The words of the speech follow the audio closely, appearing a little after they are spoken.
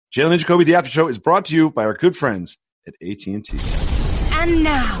Jalen and Jacoby, the after show, is brought to you by our good friends at AT&T. And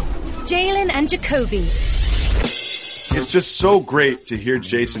now, Jalen and Jacoby. It's just so great to hear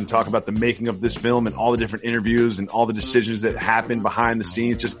Jason talk about the making of this film and all the different interviews and all the decisions that happened behind the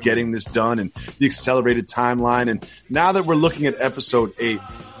scenes, just getting this done and the accelerated timeline. And now that we're looking at episode 8,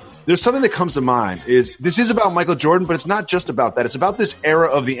 there's something that comes to mind is this is about Michael Jordan, but it's not just about that. It's about this era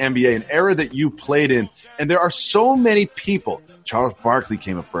of the NBA, an era that you played in. And there are so many people. Charles Barkley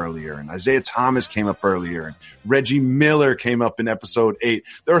came up earlier, and Isaiah Thomas came up earlier, and Reggie Miller came up in episode 8.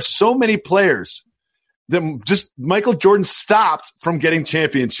 There are so many players that just Michael Jordan stopped from getting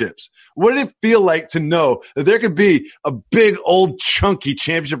championships. What did it feel like to know that there could be a big old chunky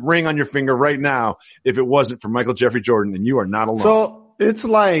championship ring on your finger right now if it wasn't for Michael Jeffrey Jordan, and you are not alone? So it's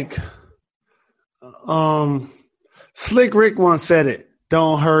like, Slick Rick once said it,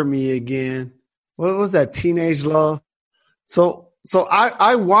 "Don't hurt me again." What was that? Teenage Love. So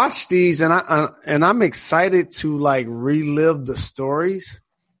I watch these and I'm excited to like relive the stories.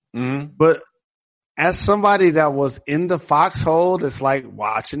 Mm-hmm. But as somebody that was in the foxhole, it's like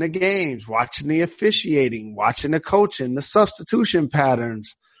watching the games, watching the officiating, watching the coaching, the substitution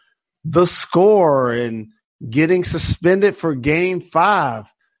patterns, the score, and getting suspended for game 5.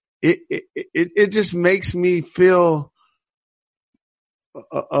 It just makes me feel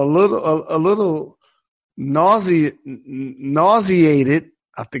a little nauseated.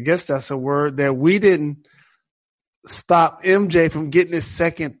 I guess that's a word, that we didn't stop MJ from getting his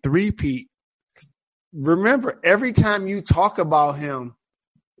second three-peat. Remember, every time you talk about him,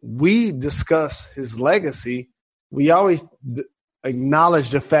 we discuss his legacy. We always acknowledge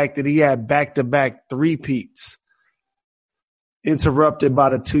the fact that he had back-to-back three-peats, interrupted by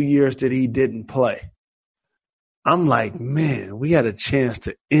the 2 years that he didn't play. I'm like, man, we had a chance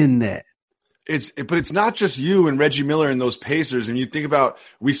to end that. But it's not just you and Reggie Miller and those Pacers. And you think about,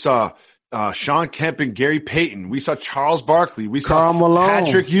 we saw Sean Kemp and Gary Payton. We saw Charles Barkley. We saw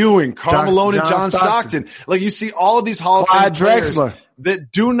Patrick Ewing, Karl Malone, and John Stockton. Like, you see all of these Hall of Fame players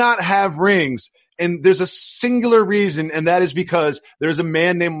that do not have rings. And there's a singular reason, and that is because there's a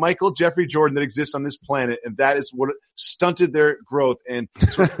man named Michael Jeffrey Jordan that exists on this planet, and that is what stunted their growth and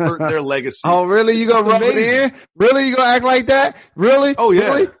sort of hurt their legacy. Oh, really? You gonna rub it in? Really? You gonna act like that? Really? Oh,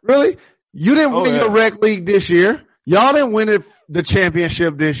 yeah. Really? You didn't win your rec league this year. Y'all didn't win the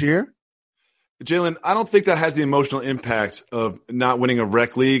championship this year. Jalen, I don't think that has the emotional impact of not winning a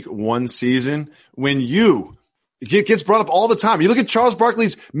rec league one season when it gets brought up all the time. You look at Charles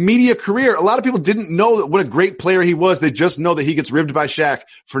Barkley's media career. A lot of people didn't know what a great player he was. They just know that he gets ribbed by Shaq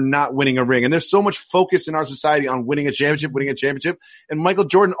for not winning a ring. And there's so much focus in our society on winning a championship. And Michael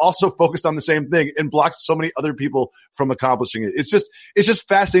Jordan also focused on the same thing and blocked so many other people from accomplishing it. It's just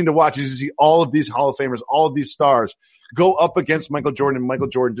fascinating to watch as you see all of these Hall of Famers, all of these stars go up against Michael Jordan, and Michael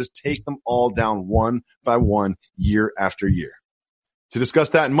Jordan just take them all down one by one, year after year. To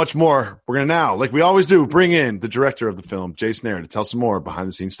discuss that and much more, we're going to now, like we always do, bring in the director of the film, Jason Aaron, to tell some more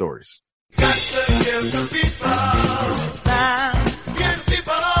behind-the-scenes stories. Got to give the people time. Give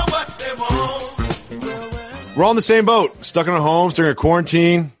people what they want. We're all in the same boat, stuck in our homes during a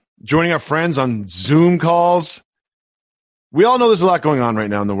quarantine, joining our friends on Zoom calls. We all know there's a lot going on right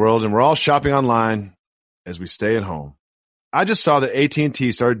now in the world, and we're all shopping online as we stay at home. I just saw that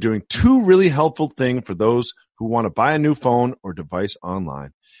AT&T started doing 2 really helpful things for those who want to buy a new phone or device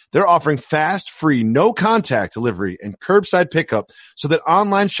online. They're offering fast, free, no-contact delivery and curbside pickup so that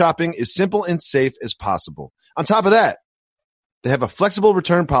online shopping is simple and safe as possible. On top of that, they have a flexible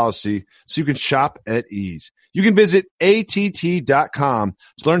return policy so you can shop at ease. You can visit att.com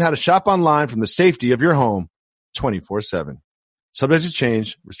to learn how to shop online from the safety of your home 24/7. Subject to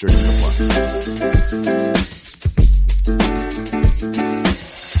change, restrictions apply.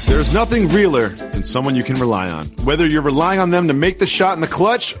 There's nothing realer than someone you can rely on, whether you're relying on them to make the shot in the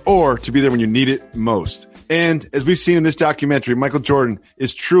clutch or to be there when you need it most. And as we've seen in this documentary, Michael Jordan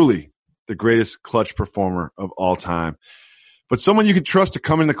is truly the greatest clutch performer of all time. But someone you can trust to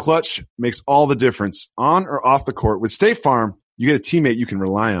come in the clutch makes all the difference on or off the court. With State Farm, you get a teammate you can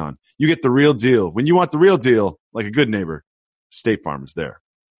rely on. You get the real deal. When you want the real deal, like a good neighbor, State Farm is there.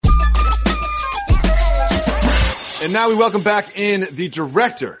 And now we welcome back in the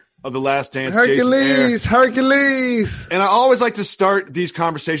director of The Last Dance, Hercules. And I always like to start these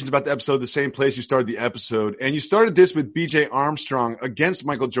conversations about the episode the same place you started the episode. And you started this with B.J. Armstrong against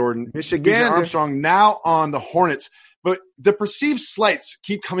Michael Jordan. Michigan. B.J. Armstrong now on the Hornets. But the perceived slights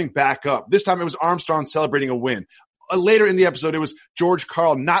keep coming back up. This time it was Armstrong celebrating a win. Later in the episode, it was George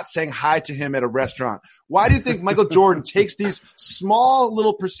Karl not saying hi to him at a restaurant. Why do you think Michael Jordan takes these small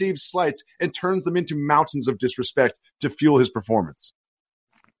little perceived slights and turns them into mountains of disrespect to fuel his performance?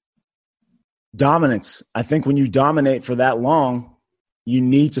 Dominance. I think when you dominate for that long, you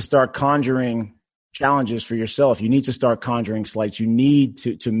need to start conjuring challenges for yourself. You need to start conjuring slights. You need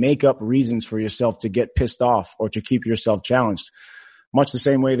to make up reasons for yourself to get pissed off or to keep yourself challenged. Much the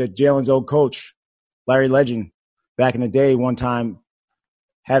same way that Jalen's old coach, Larry Legend, back in the day, one time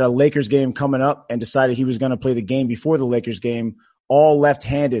had a Lakers game coming up and decided he was going to play the game before the Lakers game, all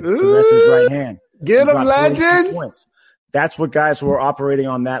left-handed to rest his right hand. Get him, Legend! Points. That's what guys who are operating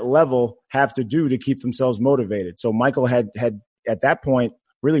on that level have to do to keep themselves motivated. So Michael had at that point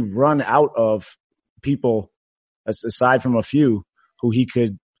really run out of people, aside from a few, who he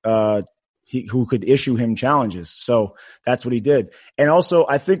could who could issue him challenges. So that's what he did. And also,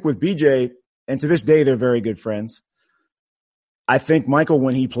 I think with BJ, and to this day, they're very good friends. I think Michael,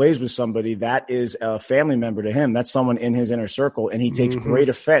 when he plays with somebody, that is a family member to him. That's someone in his inner circle, and he takes great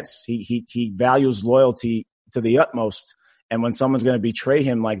offense. He values loyalty to the utmost. And when someone's going to betray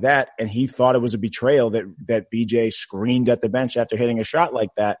him like that, and he thought it was a betrayal that BJ screamed at the bench after hitting a shot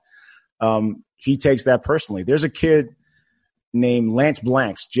like that, he takes that personally. There's a kid named Lance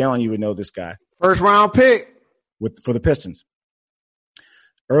Blanks. Jalen, you would know this guy. First round pick for the Pistons.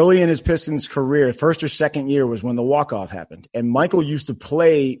 Early in his Pistons career, first or second year was when the walk-off happened. And Michael used to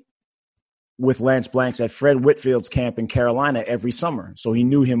play with Lance Blanks at Fred Whitfield's camp in Carolina every summer. So he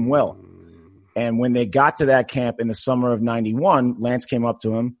knew him well. And when they got to that camp in the summer of 91, Lance came up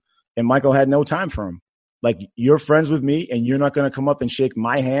to him and Michael had no time for him. Like, you're friends with me and you're not going to come up and shake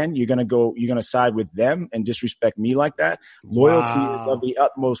my hand. You're going to side with them and disrespect me like that. Loyalty is of the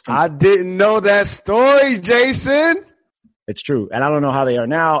utmost concern. I didn't know that story, Jason. It's true. And I don't know how they are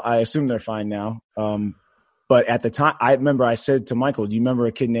now. I assume they're fine now. But at the time, I remember I said to Michael, do you remember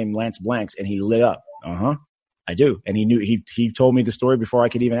a kid named Lance Blanks? And he lit up. I do. And he knew, he told me the story before I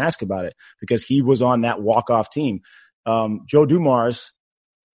could even ask about it because he was on that walk-off team. Joe Dumars,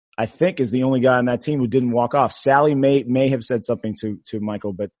 I think, is the only guy on that team who didn't walk off. Sally may have said something to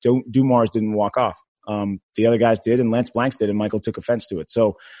Michael, but Dumars didn't walk off. The other guys did, and Lance Blanks did, and Michael took offense to it.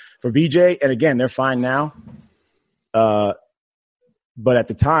 So for BJ, and again, they're fine now. But at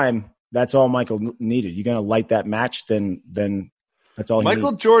the time, that's all Michael needed. You're going to light that match, then that's all he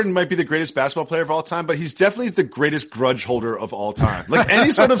Michael needed. Jordan might be the greatest basketball player of all time, but he's definitely the greatest grudge holder of all time. Like,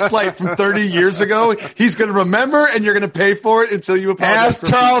 any sort of slight from 30 years ago, he's going to remember, and you're going to pay for it until you apologize. Ask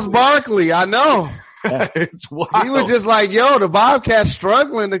Charles Barkley. I know. It's wild. He was just like, yo, the Bobcats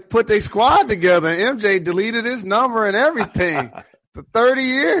struggling to put their squad together. MJ deleted his number and everything for 30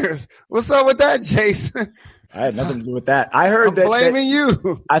 years. What's up with that, Jason? I had nothing to do with that. I heard I'm blaming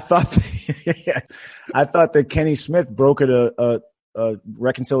you. I thought that Kenny Smith brokered a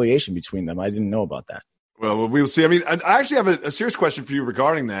reconciliation between them. I didn't know about that. Well, we will see. I mean, I actually have a serious question for you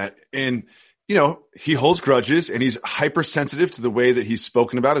regarding that. And, you know, he holds grudges and he's hypersensitive to the way that he's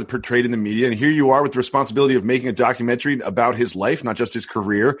spoken about and portrayed in the media. And here you are with the responsibility of making a documentary about his life, not just his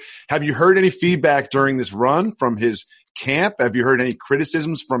career. Have you heard any feedback during this run from his camp? Have you heard any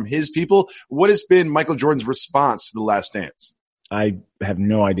criticisms from his people? What has been Michael Jordan's response to The Last Dance? I have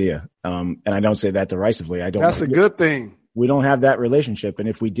no idea. And I don't say that derisively. That's a good thing. We don't have that relationship. And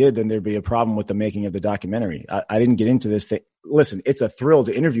if we did, then there'd be a problem with the making of the documentary. I didn't get into this thing. Listen, it's a thrill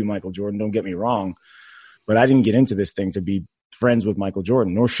to interview Michael Jordan. Don't get me wrong, but I didn't get into this thing to be friends with Michael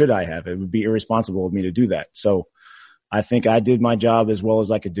Jordan, nor should I have. It would be irresponsible of me to do that. So I think I did my job as well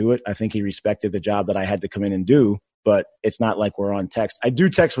as I could do it. I think he respected the job that I had to come in and do, but it's not like we're on text. I do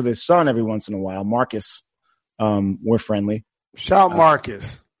text with his son every once in a while. Marcus, we're friendly. Shout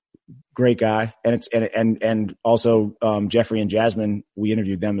Marcus. Great guy. And also, Jeffrey and Jasmine, we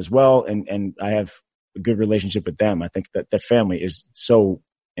interviewed them as well. And I have a good relationship with them. I think that family is so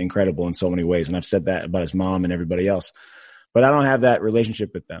incredible in so many ways. And I've said that about his mom and everybody else, but I don't have that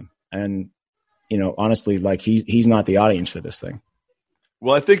relationship with them. And, you know, honestly, like he's not the audience for this thing.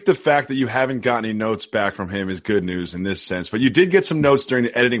 Well, I think the fact that you haven't gotten any notes back from him is good news in this sense, but you did get some notes during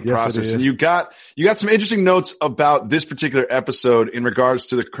the editing process, and you got some interesting notes about this particular episode in regards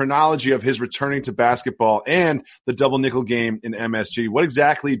to the chronology of his returning to basketball and the double nickel game in MSG. What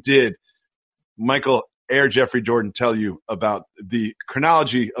exactly did Michael Air Jeffrey Jordan tell you about the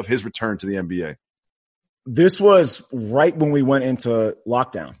chronology of his return to the NBA? This was right when we went into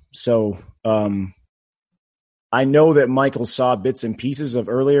lockdown. So, I know that Michael saw bits and pieces of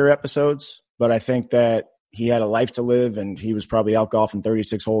earlier episodes, but I think that he had a life to live and he was probably out golfing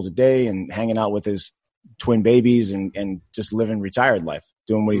 36 holes a day and hanging out with his twin babies and just living retired life,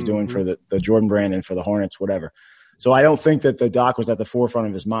 doing what he's doing for the Jordan brand and for the Hornets, whatever. So I don't think that the doc was at the forefront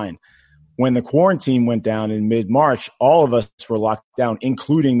of his mind. when the quarantine went down in mid-March, all of us were locked down,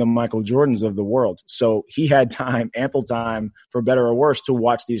 including the Michael Jordans of the world. So he had time, ample time, for better or worse, to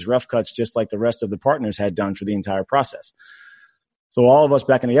watch these rough cuts just like the rest of the partners had done for the entire process. So all of us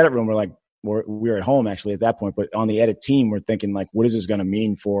back in the edit room were like, we were at home actually at that point, but on the edit team, we're thinking like, what is this going to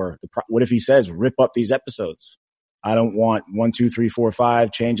mean for what if he says, rip up these episodes? I don't want 1, 2, 3, 4,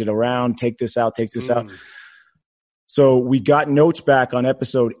 5, change it around, take this out, take this out. So we got notes back on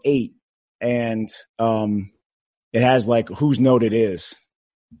episode 8. And it has like whose note it is.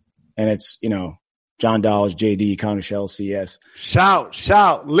 And it's, John Dollars, JD, Connor Shell, CS.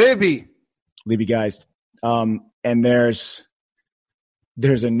 Shout, Libby guys. And there's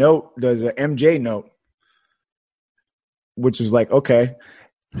a note, there's an MJ note, which is like, okay,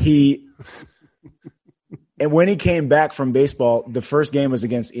 and when he came back from baseball, the first game was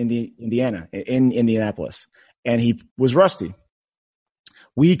against Indiana in Indianapolis, and he was rusty.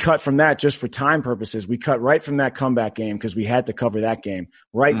 We cut from that just for time purposes. We cut right from that comeback game because we had to cover that game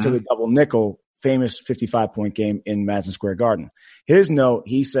right to the double nickel, famous 55-point game in Madison Square Garden. His note,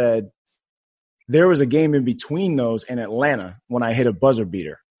 he said, there was a game in between those in Atlanta when I hit a buzzer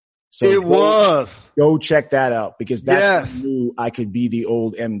beater. So go check that out because that's when I knew I could be the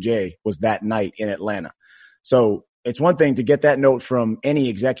old MJ was that night in Atlanta. So it's one thing to get that note from any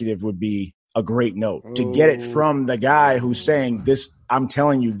executive would be a great note. To get it from the guy who's saying this, I'm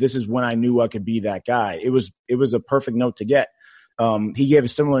telling you, this is when I knew I could be that guy. It was a perfect note to get. He gave a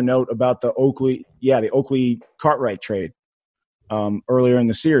similar note about the Oakley Cartwright trade earlier in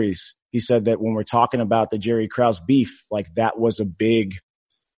the series. He said that when we're talking about the Jerry Krause beef, like that was a big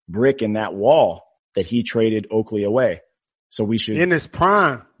brick in that wall that he traded Oakley away. So we should, in his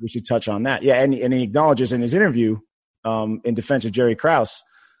prime, we should touch on that. Yeah. And he acknowledges in his interview, in defense of Jerry Krause,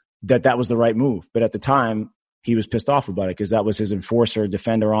 that was the right move. But at the time, he was pissed off about it because that was his enforcer,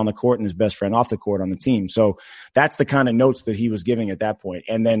 defender on the court and his best friend off the court on the team. So that's the kind of notes that he was giving at that point.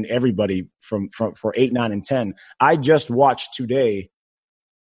 And then everybody from for 8, 9, and 10. I just watched today,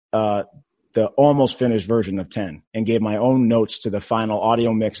 the almost finished version of 10 and gave my own notes to the final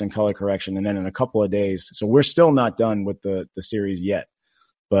audio mix and color correction. And then in a couple of days, so we're still not done with the series yet,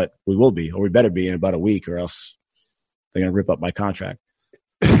 but we will be, or we better be in about a week or else they're going to rip up my contract.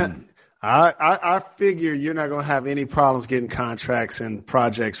 I figure you're not going to have any problems getting contracts and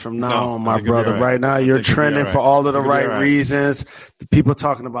projects from now on, my brother. Right now, you're trending for all of the right reasons. The people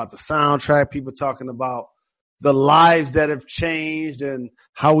talking about the soundtrack, people talking about the lives that have changed and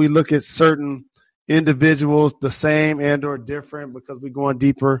how we look at certain individuals the same and or different because we're going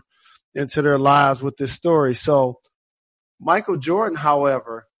deeper into their lives with this story. So Michael Jordan,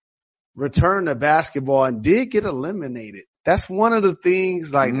 however, returned to basketball and did get eliminated. That's one of the things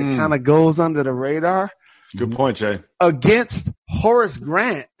that kind of goes under the radar. Good point, Jay. Against Horace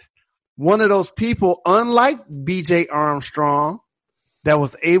Grant, one of those people, unlike B.J. Armstrong, that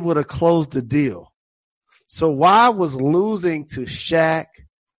was able to close the deal. So why was losing to Shaq,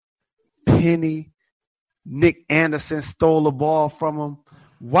 Penny, Nick Anderson stole the ball from him?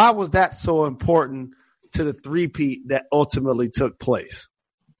 Why was that so important to the three-peat that ultimately took place?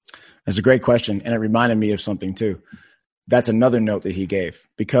 That's a great question, and it reminded me of something too. That's another note that he gave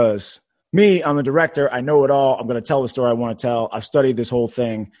because me, I'm the director. I know it all. I'm going to tell the story I want to tell. I've studied this whole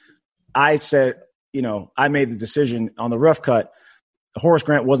thing. I said, I made the decision on the rough cut. Horace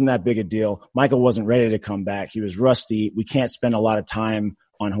Grant wasn't that big a deal. Michael wasn't ready to come back. He was rusty. We can't spend a lot of time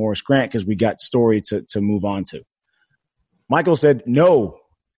on Horace Grant because we got story to move on to. Michael said, no,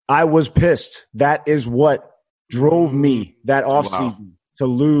 I was pissed. That is what drove me that offseason to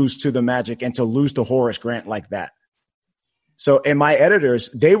lose to the Magic and to lose to Horace Grant like that. So, and my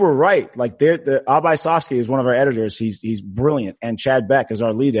editors, they were right. Like Abay Sofsky is one of our editors. He's brilliant. And Chad Beck is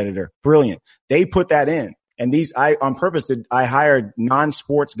our lead editor. Brilliant. They put that in. And on purpose I hired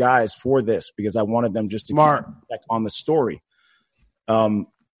non-sports guys for this because I wanted them just to keep on the story. And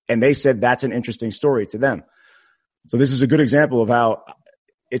they said that's an interesting story to them. So this is a good example of how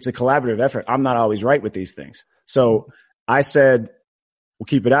it's a collaborative effort. I'm not always right with these things. So I said, we'll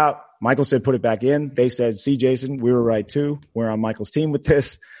keep it out. Michael said, put it back in. They said, see, Jason, we were right too. We're on Michael's team with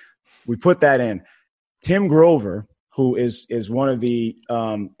this. We put that in. Tim Grover, who is one of the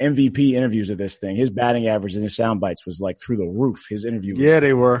MVP interviews of this thing, his batting average and his sound bites was like through the roof. His interview was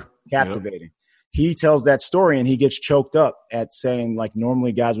they were captivating. Yep. He tells that story and he gets choked up at saying like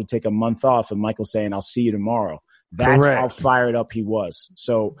normally guys would take a month off and Michael saying, I'll see you tomorrow. That's how fired up he was.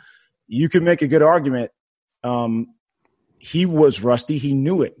 So you can make a good argument. He was rusty. He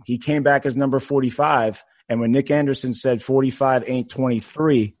knew it. He came back as number 45. And when Nick Anderson said 45 ain't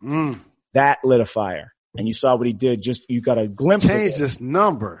 23, that lit a fire. And you saw what he did. You got a glimpse of it. Changed his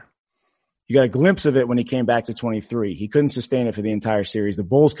number. You got a glimpse of it when he came back to 23. He couldn't sustain it for the entire series. The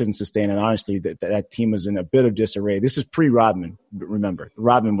Bulls couldn't sustain it. Honestly, that team was in a bit of disarray. This is pre-Rodman, remember.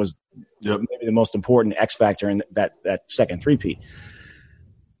 Rodman was maybe the most important X factor in that second three-peat.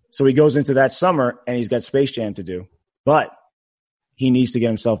 So he goes into that summer, and he's got Space Jam to do. But he needs to get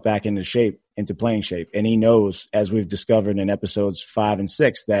himself back into playing shape. And he knows, as we've discovered in episodes 5 and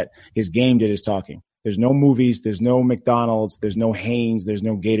 6, that his game did his talking. There's no movies, there's no McDonald's, there's no Hanes, there's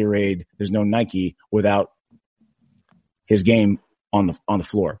no Gatorade, there's no Nike without his game on the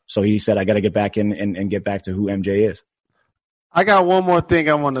floor. So he said, I got to get back in and get back to who MJ is. I got one more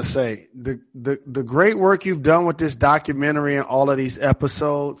thing I want to say. The great work you've done with this documentary and all of these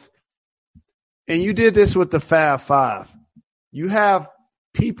episodes, and you did this with the Fab Five. You have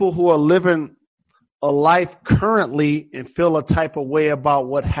people who are living a life currently and feel a type of way about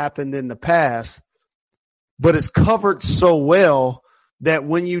what happened in the past, but it's covered so well that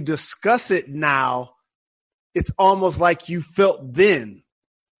when you discuss it now, it's almost like you felt then.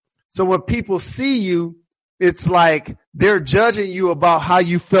 So when people see you, it's like they're judging you about how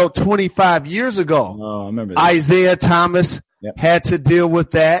you felt 25 years ago. Oh, I remember that. Isaiah Thomas had to deal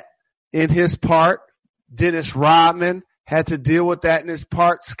with that in his part. Dennis Rodman had to deal with that in his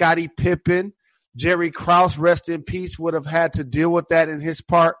part. Scottie Pippen, Jerry Krause, rest in peace, would have had to deal with that in his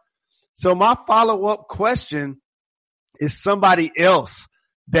part. So my follow-up question is somebody else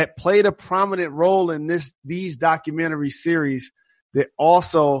that played a prominent role in these documentary series that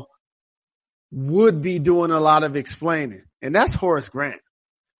also would be doing a lot of explaining, and that's Horace Grant.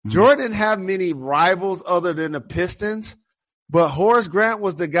 Mm-hmm. Jordan didn't have many rivals other than the Pistons, but Horace Grant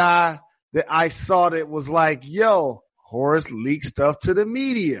was the guy that I saw that was like, yo, Horace leaked stuff to the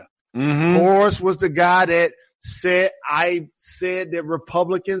media. Mm-hmm. Horace was the guy that I said that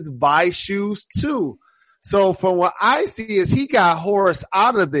Republicans buy shoes too. So from what I see is he got Horace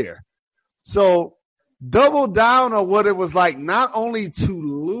out of there. So double down on what it was like, not only to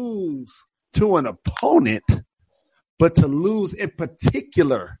lose to an opponent, but to lose in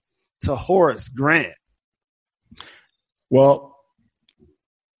particular to Horace Grant. Well,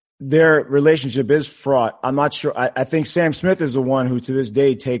 their relationship is fraught. I'm not sure. I think Sam Smith is the one who to this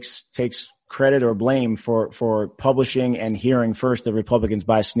day takes credit or blame for publishing and hearing first the Republicans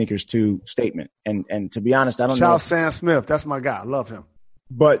buy sneakers too statement. And to be honest, I don't know. Shout out Sam Smith. That's my guy. I love him.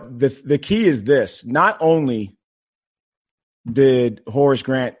 But the key is this. Not only did Horace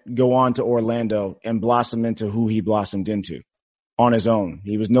Grant go on to Orlando and blossom into who he blossomed into on his own.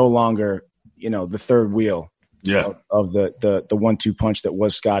 He was no longer, the third wheel of the 1-2 punch that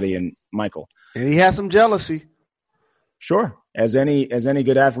was Scottie and Michael. And he had some jealousy. Sure. As any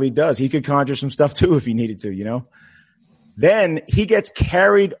good athlete does. He could conjure some stuff too if he needed to, Then he gets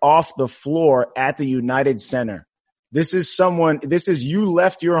carried off the floor at the United Center. This is you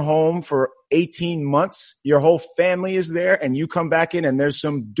left your home for 18 months. Your whole family is there and you come back in and there's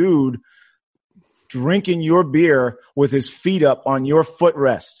some dude drinking your beer with his feet up on your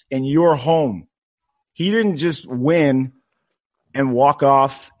footrest in your home. He didn't just win and walk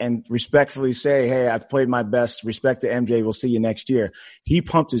off and respectfully say, hey, I've played my best. Respect to MJ. We'll see you next year. He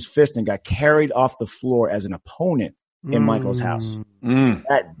pumped his fist and got carried off the floor as an opponent in Michael's house.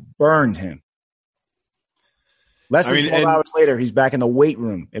 That burned him. Less than 12 hours later, he's back in the weight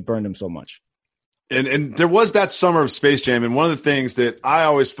room. It burned him so much. And there was that summer of Space Jam. And one of the things that I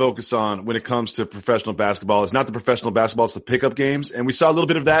always focus on when it comes to professional basketball is not the professional basketball, it's the pickup games. And we saw a little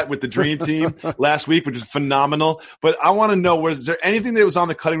bit of that with the Dream Team last week, which was phenomenal. But I want to know, was there anything that was on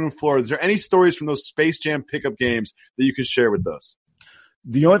the cutting room floor? Is there any stories from those Space Jam pickup games that you can share with us?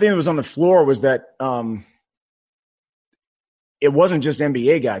 The only thing that was on the floor was that it wasn't just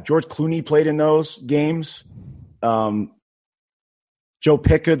NBA guys. George Clooney played in those games. Joe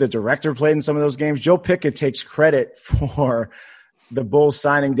Pickett, the director, played in some of those games. Joe Pickett takes credit for the Bulls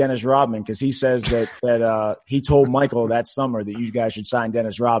signing Dennis Rodman because he says that he told Michael that summer that you guys should sign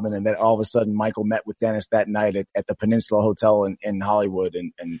Dennis Rodman, and that all of a sudden Michael met with Dennis that night at the Peninsula Hotel in Hollywood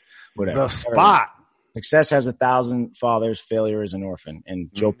and whatever. The spot. Success has 1,000 fathers, failure is an orphan, and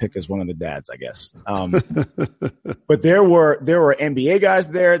Joe Pickett is one of the dads, I guess. But there were NBA guys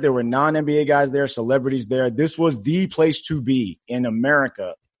there, there were non-NBA guys there, celebrities there. This was the place to be in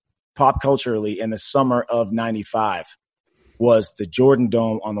America, pop culturally, in the summer of '95. Was the Jordan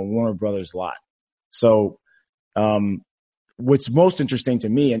Dome on the Warner Brothers lot. So, what's most interesting to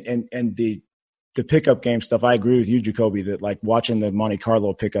me and the pickup game stuff, I agree with you, Jacoby, that like watching the Monte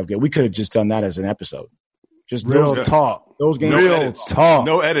Carlo pickup game, we could have just done that as an episode. Just real talk. Those games. Real talk.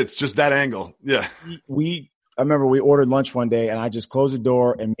 No edits, just that angle. Yeah. I remember we ordered lunch one day and I just closed the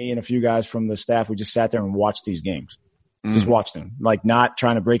door and me and a few guys from the staff, we just sat there and watched these games. Just watch them. Like, not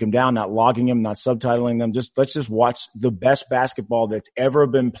trying to break them down, not logging them, not subtitling them. Let's just watch the best basketball that's ever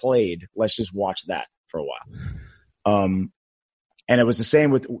been played. Let's just watch that for a while. And it was the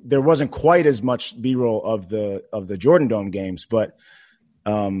same there wasn't quite as much B-roll of the Jordan Dome games, but,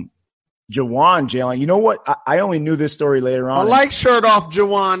 Jalen, you know what? I only knew this story later on. I like shirt off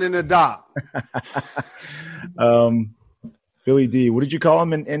Jawan in the doc. Billy D. What did you call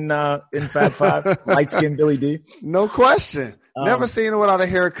him in Fab Five? Light skinned Billy D. No question. Never seen him without a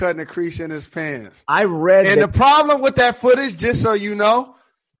haircut and a crease in his pants. I read and the problem with that footage, just so you know,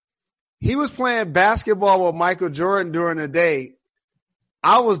 he was playing basketball with Michael Jordan during the day.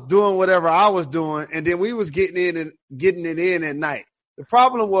 I was doing whatever I was doing, and then we was getting it in at night. The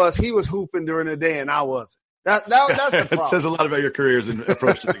problem was he was hooping during the day and I wasn't. That's the problem. It says a lot about your careers and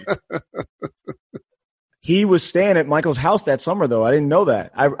approach to the game. He was staying at Michael's house that summer, though. I didn't know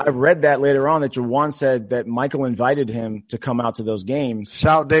that. I read that later on, that Jawan said that Michael invited him to come out to those games.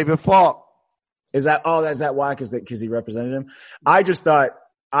 Shout David Falk. Is that why? Because he represented him? I just thought,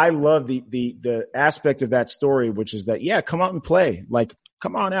 I love the aspect of that story, which is that, yeah, come out and play. Like,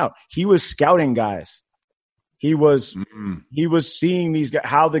 come on out. He was scouting guys. He was seeing these guys,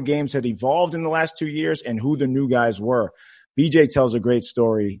 how the games had evolved in the last 2 years and who the new guys were. BJ tells a great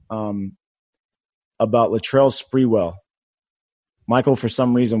story, about Latrell Sprewell. Michael, for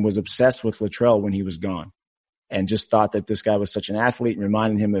some reason, was obsessed with Latrell when he was gone and just thought that this guy was such an athlete and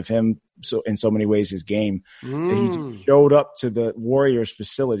reminded him of him so in so many ways, his game, that he just showed up to the Warriors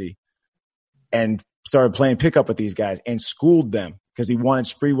facility and started playing pickup with these guys and schooled them because he wanted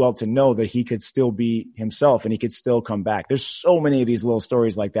Sprewell to know that he could still be himself and he could still come back. There's so many of these little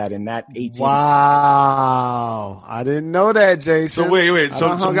stories like that in that 18. Wow. I didn't know that, Jason. So wait. So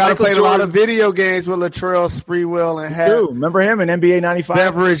I played a lot of video games with Latrell Sprewell and had remember him in NBA 95?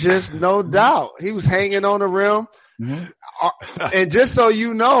 Beverages, no doubt. He was hanging on the rim. Mm-hmm. And just so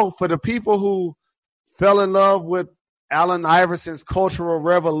you know, for the people who fell in love with Allen Iverson's Cultural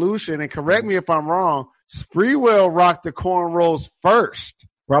Revolution, and correct me if I'm wrong, Sprewell rocked the cornrows first.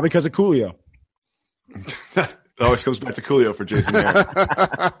 Probably because of Coolio. It always comes back to Coolio for Jason.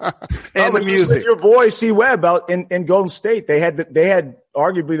 And the music. With your boy C. Webb out in Golden State, they had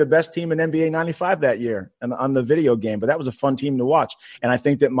arguably the best team in NBA 95 that year on the video game, but that was a fun team to watch. And I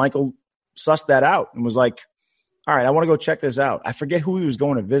think that Michael sussed that out and was like, all right, I want to go check this out. I forget who he was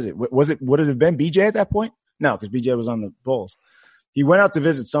going to visit. Would it have been BJ at that point? No, because BJ was on the Bulls. He went out to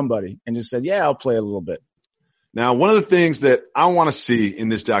visit somebody and just said, yeah, I'll play a little bit. Now, one of the things that I want to see in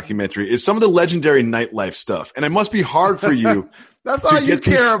this documentary is some of the legendary nightlife stuff. And it must be hard for you That's all you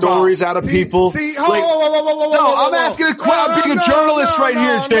care about. Stories out of people. I'm asking a question. I'm being a journalist right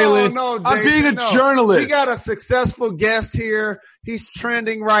here, Jalen. I'm being a journalist. We got a successful guest here. He's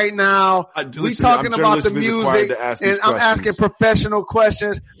trending right now. We talking about the music, and I'm asking professional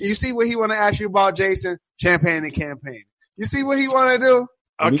questions. You see what he want to ask you about, Jason? Champagne and campaign. You see what he want to do?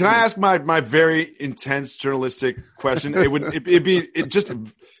 Can I ask my very intense journalistic question? It'd be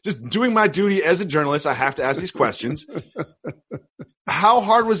just doing my duty as a journalist. I have to ask these questions. How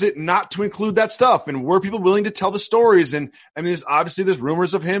hard was it not to include that stuff? And were people willing to tell the stories? And I mean, there's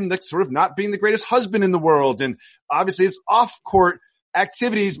rumors of him that sort of not being the greatest husband in the world. And obviously his off-court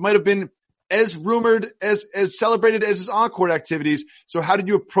activities might have been as rumored, as celebrated as his on-court activities. So how did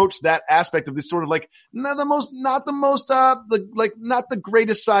you approach that aspect of this sort of like not the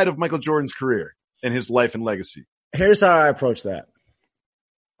greatest side of Michael Jordan's career and his life and legacy? Here's how I approach that.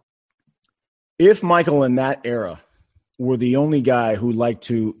 If Michael in that era were the only guy who liked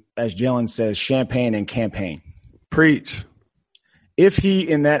to, as Jalen says, champagne and campaign. Preach. If he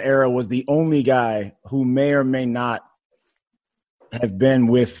in that era was the only guy who may or may not have been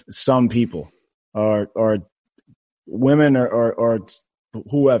with some people or women or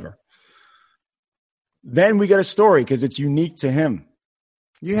whoever, then we got a story because it's unique to him.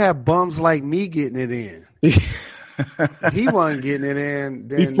 You have bums like me getting it in. He wasn't getting it in.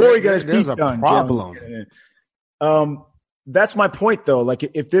 Then before he got his teeth done. Problem. That's my point though. Like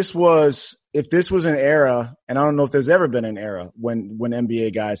if this was an era, and I don't know if there's ever been an era when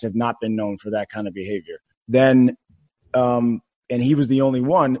NBA guys have not been known for that kind of behavior, then, and he was the only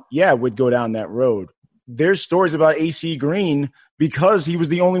one, would go down that road. There's stories about AC Green because he was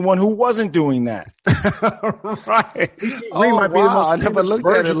the only one who wasn't doing that. Right. AC Green might be the most I never looked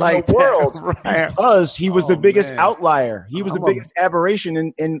at it like in the world right. Because he was the biggest outlier. He was the biggest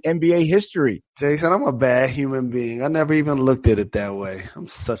aberration in NBA history. Jason, I'm a bad human being. I never even looked at it that way. I'm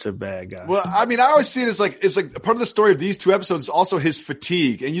such a bad guy. Well, I mean, I always see it as like, it's like part of the story of these two episodes is also his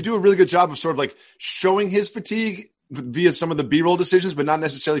fatigue. And you do a really good job of sort of like showing his fatigue via some of the B-roll decisions, but not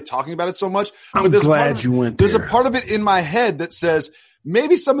necessarily talking about it so much. I'm but glad you went there. There's a part of it in my head that says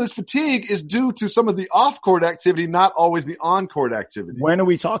maybe some of this fatigue is due to some of the off-court activity, not always the on-court activity. When are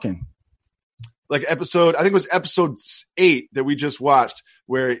we talking? Like I think it was episode 8 that we just watched,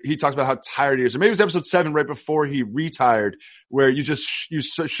 where he talks about how tired he is. Or maybe it was episode 7 right before he retired, where you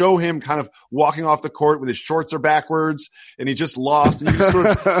show him kind of walking off the court with his shorts are backwards and he just lost. And you just sort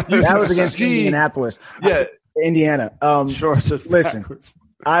of, that was against Indianapolis. Yeah. Indiana. Shorts are listen, backwards.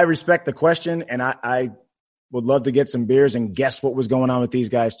 I respect the question, and I would love to get some beers and guess what was going on with these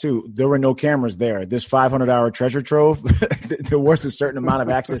guys too. There were no cameras there. This 500-hour treasure trove, there was a certain amount of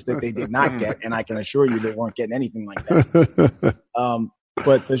access that they did not get, and I can assure you they weren't getting anything like that.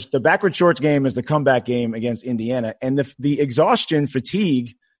 But the backward shorts game is the comeback game against Indiana, and the exhaustion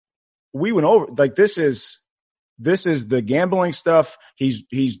fatigue. We went over like this is the gambling stuff. He's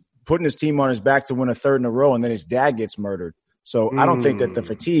putting his team on his back to win a third in a row, and then his dad gets murdered. So I don't think that the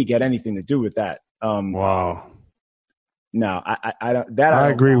fatigue had anything to do with that. Wow. No, I don't. I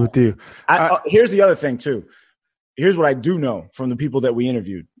agree with you. Here's the other thing too. Here's what I do know from the people that we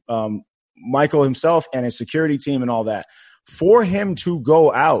interviewed. Michael himself and his security team and all that. For him to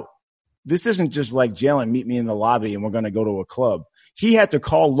go out, this isn't just like Jalen, meet me in the lobby and we're going to go to a club. He had to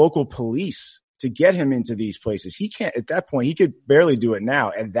call local police to get him into these places. He can't, at that point, he could barely do it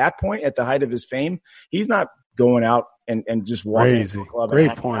now. At that point, at the height of his fame, he's not going out and just walking into a club.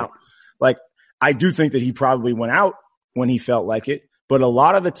 Great point. Out. Like, I do think that he probably went out when he felt like it, but a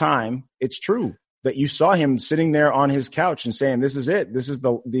lot of the time it's true that you saw him sitting there on his couch and saying, this is it.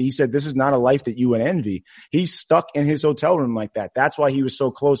 He said, this is not a life that you would envy. He's stuck in his hotel room like that. That's why he was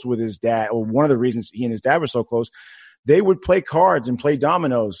so close with his dad, or one of the reasons he and his dad were so close. They would play cards and play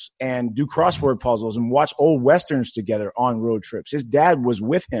dominoes and do crossword puzzles and watch old Westerns together on road trips. His dad was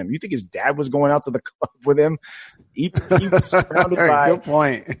with him. You think his dad was going out to the club with him? He was surrounded by Good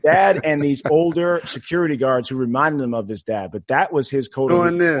point. dad and these older security guards who reminded him of his dad. But that was his code.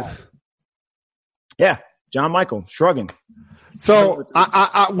 Doing this. Yeah. John Michael shrugging. So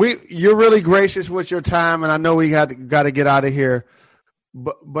you're really gracious with your time, and I know we got to get out of here.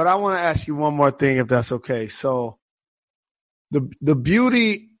 But I want to ask you one more thing, if that's okay. So the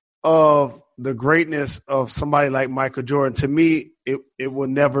beauty of the greatness of somebody like Michael Jordan, to me, it will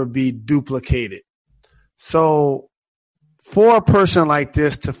never be duplicated. So for a person like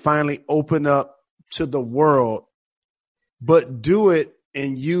this to finally open up to the world, but do it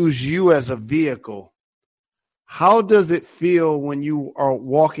and use you as a vehicle, how does it feel when you are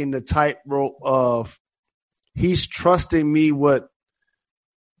walking the tightrope of he's trusting me with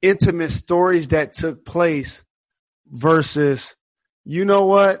intimate stories that took place versus, you know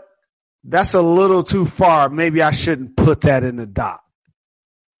what, that's a little too far. Maybe I shouldn't put that in the doc.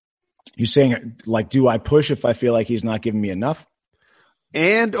 You saying, like, do I push if I feel like he's not giving me enough?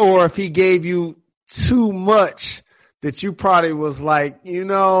 And or if he gave you too much that you probably was like, you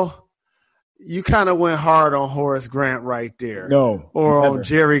know, you kind of went hard on Horace Grant right there. No. Or never. on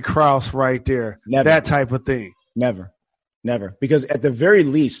Jerry Krause right there. Never. That type of thing. Never. Because at the very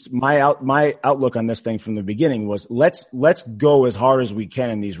least, my outlook on this thing from the beginning was let's go as hard as we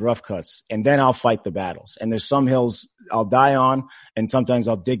can in these rough cuts, and then I'll fight the battles. And there's some hills I'll die on, and sometimes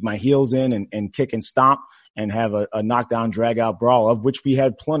I'll dig my heels in and kick and stomp and have a knockdown, drag out brawl, of which we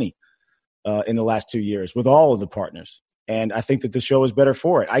had plenty in the last 2 years with all of the partners. And I think that the show is better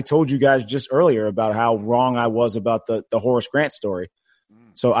for it. I told you guys just earlier about how wrong I was about the Horace Grant story.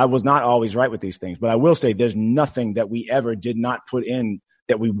 So I was not always right with these things, but I will say there's nothing that we ever did not put in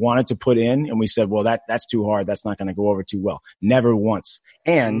that we wanted to put in. And we said, well, that's too hard. That's not going to go over too well. Never once.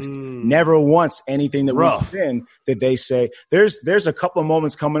 And never once anything that we put in that they say there's a couple of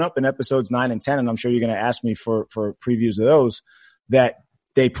moments coming up in episodes 9 and 10. And I'm sure you're going to ask me for previews of those that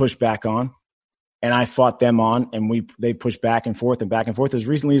they push back on. And I fought them on, and they pushed back and forth as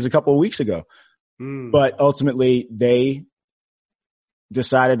recently as a couple of weeks ago. But ultimately they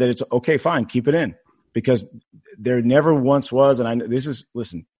decided that it's okay, fine, keep it in, because there never once was. And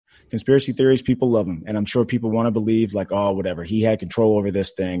listen, conspiracy theories, people love them. And I'm sure people want to believe like, oh, whatever, he had control over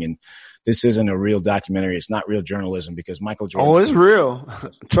this thing. And this isn't a real documentary. It's not real journalism because Michael Jordan. Oh, it's real.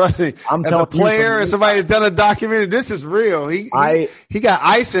 Trust me. I'm telling you, as a player and somebody that's done a documentary, this is real. He got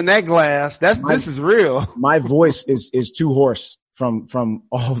ice in that glass. This is real. My voice is too hoarse from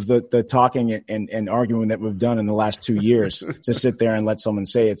all of the talking and arguing that we've done in the last 2 years to sit there and let someone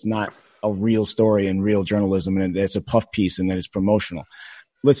say it's not a real story and real journalism and it's a puff piece and that it's promotional.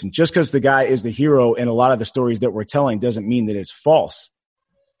 Listen, just because the guy is the hero in a lot of the stories that we're telling doesn't mean that it's false.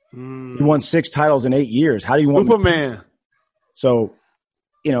 He won 6 titles in 8 years. How do you want Superman? So,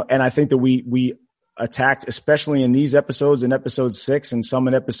 and I think that we attacked, especially in these episodes, in episode 6 and some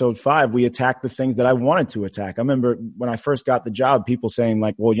in episode 5, we attacked the things that I wanted to attack. I remember when I first got the job, people saying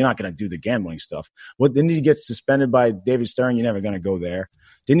like, well, you're not going to do the gambling stuff. Well, didn't he get suspended by David Stern? You're never going to go there.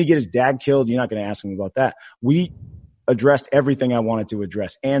 Didn't he get his dad killed? You're not going to ask him about that. We addressed everything I wanted to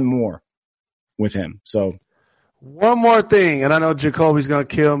address and more with him. So one more thing, and I know Jacoby's going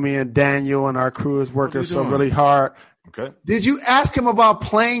to kill me, and Daniel and our crew is working so really hard. Okay. Did you ask him about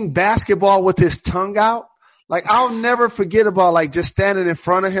playing basketball with his tongue out? Like, I'll never forget about like just standing in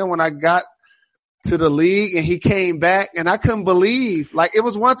front of him when I got to the league and he came back, and I couldn't believe, like, it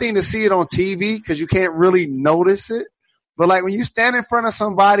was one thing to see it on TV because you can't really notice it. But like when you stand in front of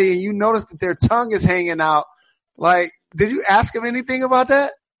somebody and you notice that their tongue is hanging out, like, did you ask him anything about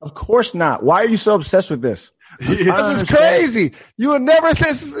that? of course not. Why are you so obsessed with this? This is crazy. You would never.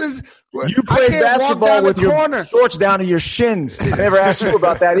 You play basketball with your shorts down to your shins. I never asked you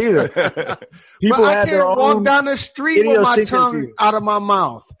about that either. People I have their can't own walk down the street with my tongue out of my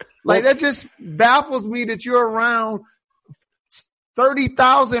mouth. Like, that just baffles me that you're around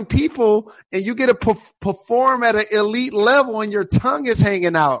 30,000 people and you get to perform at an elite level and your tongue is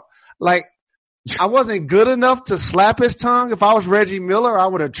hanging out. Like, I wasn't good enough to slap his tongue. If I was Reggie Miller, I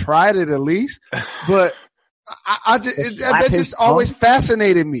would have tried it at least. But that just always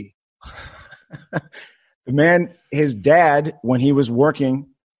fascinated me. The man, his dad, when he was working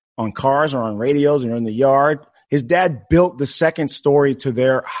on cars or on radios or in the yard, his dad built the second story to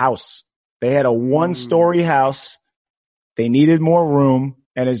their house. They had a one-story house. They needed more room,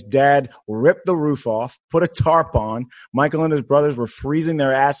 and his dad ripped the roof off, put a tarp on. Michael and his brothers were freezing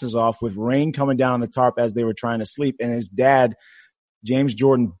their asses off with rain coming down on the tarp as they were trying to sleep, and his dad, James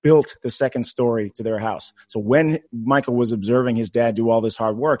Jordan, built the second story to their house. So when Michael was observing his dad do all this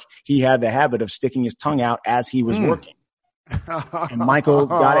hard work, he had the habit of sticking his tongue out as he was working. And Michael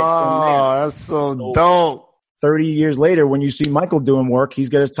got it from there. Oh, that's so dope. 30 years later, when you see Michael doing work, he's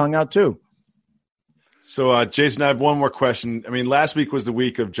got his tongue out too. So, Jason, I have one more question. I mean, last week was the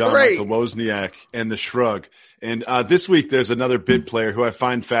week of John Michael Wozniak and the Shrug. And this week there's another bit player who I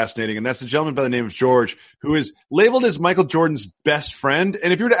find fascinating, and that's a gentleman by the name of George, who is labeled as Michael Jordan's best friend.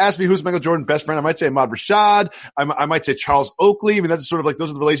 And if you were to ask me who's Michael Jordan's best friend, I might say Ahmad Rashad. I might say Charles Oakley. I mean, that's sort of like,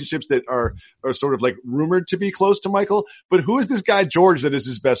 those are the relationships that are sort of like rumored to be close to Michael. But who is this guy George that is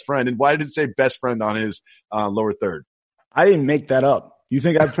his best friend? And why did it say best friend on his lower third? I didn't make that up. You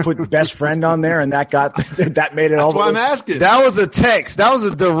think I put best friend on there and that made it all? That's why I'm asking. That was a text. That was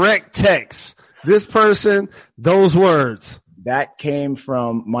a direct text. This person, those words. That came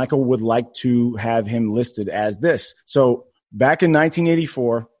from Michael would like to have him listed as this. So back in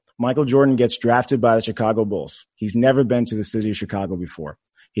 1984, Michael Jordan gets drafted by the Chicago Bulls. He's never been to the city of Chicago before.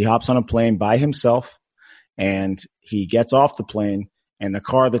 He hops on a plane by himself and he gets off the plane and the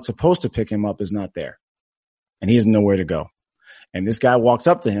car that's supposed to pick him up is not there. And he doesn't know where to go. And this guy walks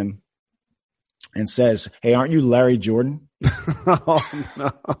up to him and says, "Hey, aren't you Larry Jordan?" Oh, no.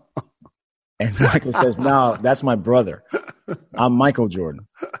 And Michael says, "No, that's my brother. I'm Michael Jordan."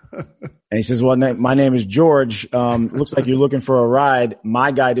 And he says, "Well, my name is George. Looks like you're looking for a ride.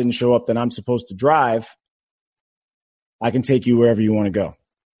 My guy didn't show up that I'm supposed to drive. I can take you wherever you want to go."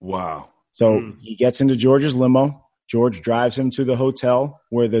 Wow. So he gets into George's limo. George drives him to the hotel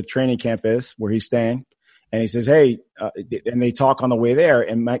where the training camp is, where he's staying. And he says, "Hey," and they talk on the way there.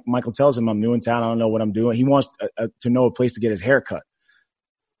 And Michael tells him, "I'm new in town. I don't know what I'm doing." He wants to know a place to get his hair cut.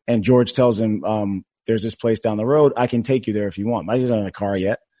 And George tells him, "There's this place down the road. I can take you there if you want." He doesn't have a car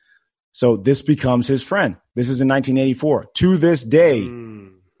yet. So this becomes his friend. This is in 1984. To this day,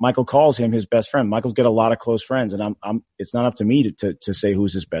 Michael calls him his best friend. Michael's got a lot of close friends, and it's not up to me to say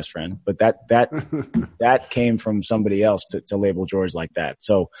who's his best friend, but that came from somebody else to label George like that.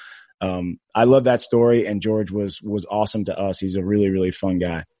 So, I love that story, and George was awesome to us. He's a really, really fun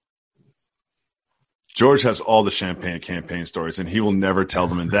guy. George has all the champagne campaign stories, and he will never tell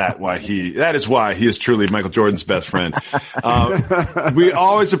them. And that is why he is truly Michael Jordan's best friend. We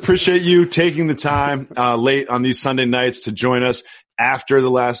always appreciate you taking the time late on these Sunday nights to join us after The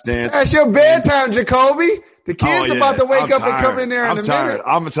Last Dance. That's your bedtime, Jacoby. The kid's about to wake up and come in there in a minute.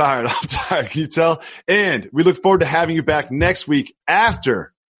 I'm tired. Can you tell? And we look forward to having you back next week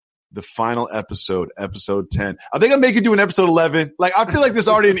after the final episode 10. I think I'm making you an episode 11. Like, I feel like there's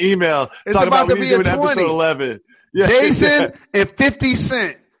already an email talking about we need to do an episode 11. Yeah. Jason and 50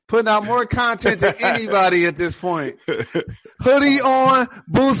 Cent putting out more content than anybody at this point. Hoodie on,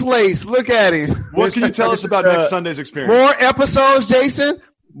 boost lace. Look at him. What can you tell us about next Sunday's experience? More episodes, Jason.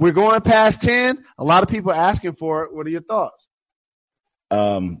 We're going past 10. A lot of people asking for it. What are your thoughts?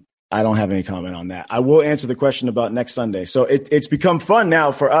 I don't have any comment on that. I will answer the question about next Sunday. So it's become fun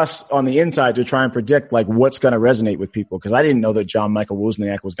now for us on the inside to try and predict like what's going to resonate with people. Cause I didn't know that John Michael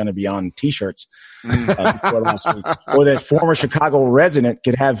Wozniak was going to be on t-shirts before last week, or that former Chicago resident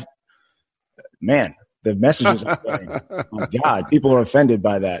could have, man, the messages I'm getting. Oh my God, people are offended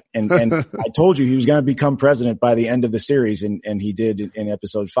by that. And I told you he was going to become president by the end of the series. And he did in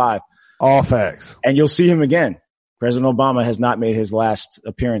episode 5. All facts. And you'll see him again. President Obama has not made his last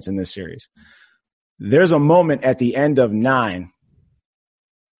appearance in this series. There's a moment at the end of 9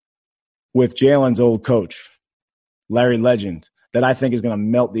 with Jalen's old coach, Larry Legend, that I think is going to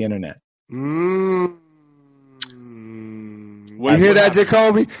melt the internet. You hear that,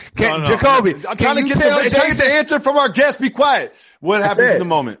 Jacoby? No. Jacoby, I'm trying to get the answer from our guest. Be quiet. What happens in the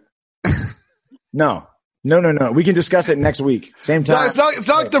moment? No. We can discuss it next week. Same time. No, it's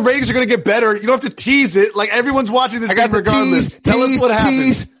not like the ratings are going to get better. You don't have to tease it. Like everyone's watching this game regardless. Tell us what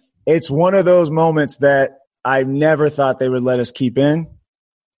happens. It's one of those moments that I never thought they would let us keep in,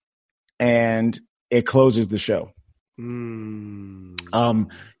 and it closes the show. You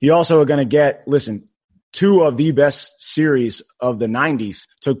also are going to get, 2 of the best series of the 90s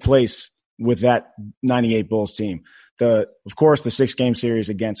took place with that 98 Bulls team. Of course, the 6-game series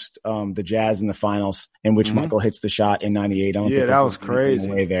against the Jazz in the finals, in which Michael hits the shot in 98. That was crazy.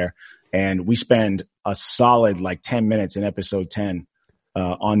 Away there. And we spend a solid 10 minutes in episode 10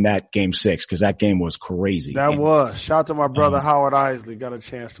 on that game 6, because that game was crazy. Shout out to my brother Howard Isley. Got a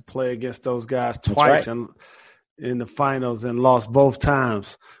chance to play against those guys twice in the finals and lost both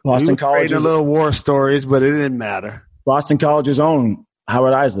times. Boston College. A little war stories, but it didn't matter. Boston College's own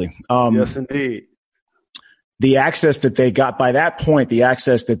Howard Isley. Yes, indeed. The access that they got by that point, the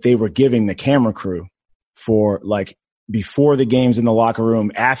access that they were giving the camera crew for before the games in the locker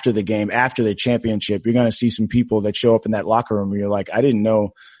room, after the game, after the championship, you're going to see some people that show up in that locker room where you're like, I didn't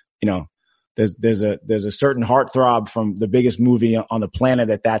know, there's a certain heartthrob from the biggest movie on the planet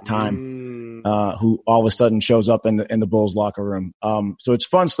at that time, who all of a sudden shows up in the Bulls locker room. So it's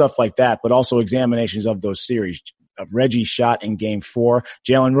fun stuff like that, but also examinations of those series. Reggie's shot in game 4,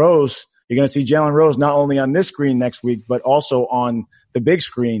 Jalen Rose. You're going to see Jalen Rose not only on this screen next week, but also on the big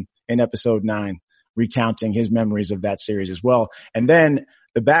screen in episode 9, recounting his memories of that series as well. And then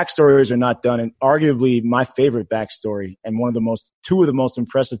the backstories are not done. And arguably my favorite backstory, and two of the most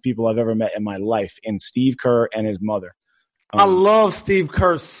impressive people I've ever met in my life, in Steve Kerr and his mother. I love Steve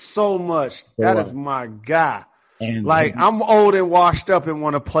Kerr so much. That is my guy. And I'm old and washed up and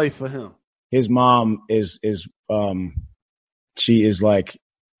want to play for him. His mom she is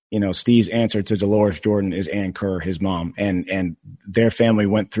Steve's answer to Dolores Jordan is Ann Kerr, his mom, and their family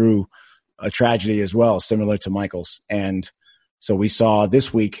went through a tragedy as well, similar to Michael's. And so we saw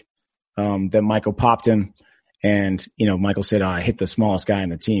this week, that Michael popped him, and, Michael said, I hit the smallest guy on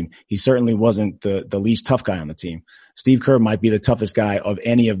the team. He certainly wasn't the least tough guy on the team. Steve Kerr might be the toughest guy of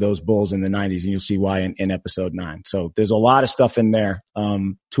any of those Bulls in the 90s, and you'll see why in episode 9. So there's a lot of stuff in there.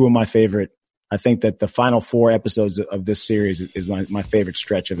 2 of my favorite. I think that the final 4 episodes of this series is my favorite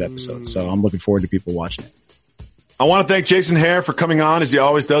stretch of episodes. So I'm looking forward to people watching it. I want to thank Jason Hare for coming on, as he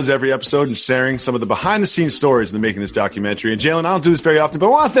always does every episode, and sharing some of the behind-the-scenes stories in the making this documentary. And Jalen, I don't do this very often, but I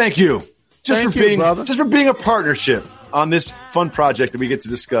want to thank you just for being a partnership on this fun project that we get to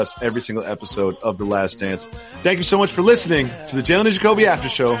discuss every single episode of The Last Dance. Thank you so much for listening to the Jalen and Jacoby After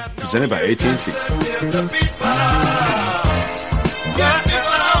Show, presented by AT&T.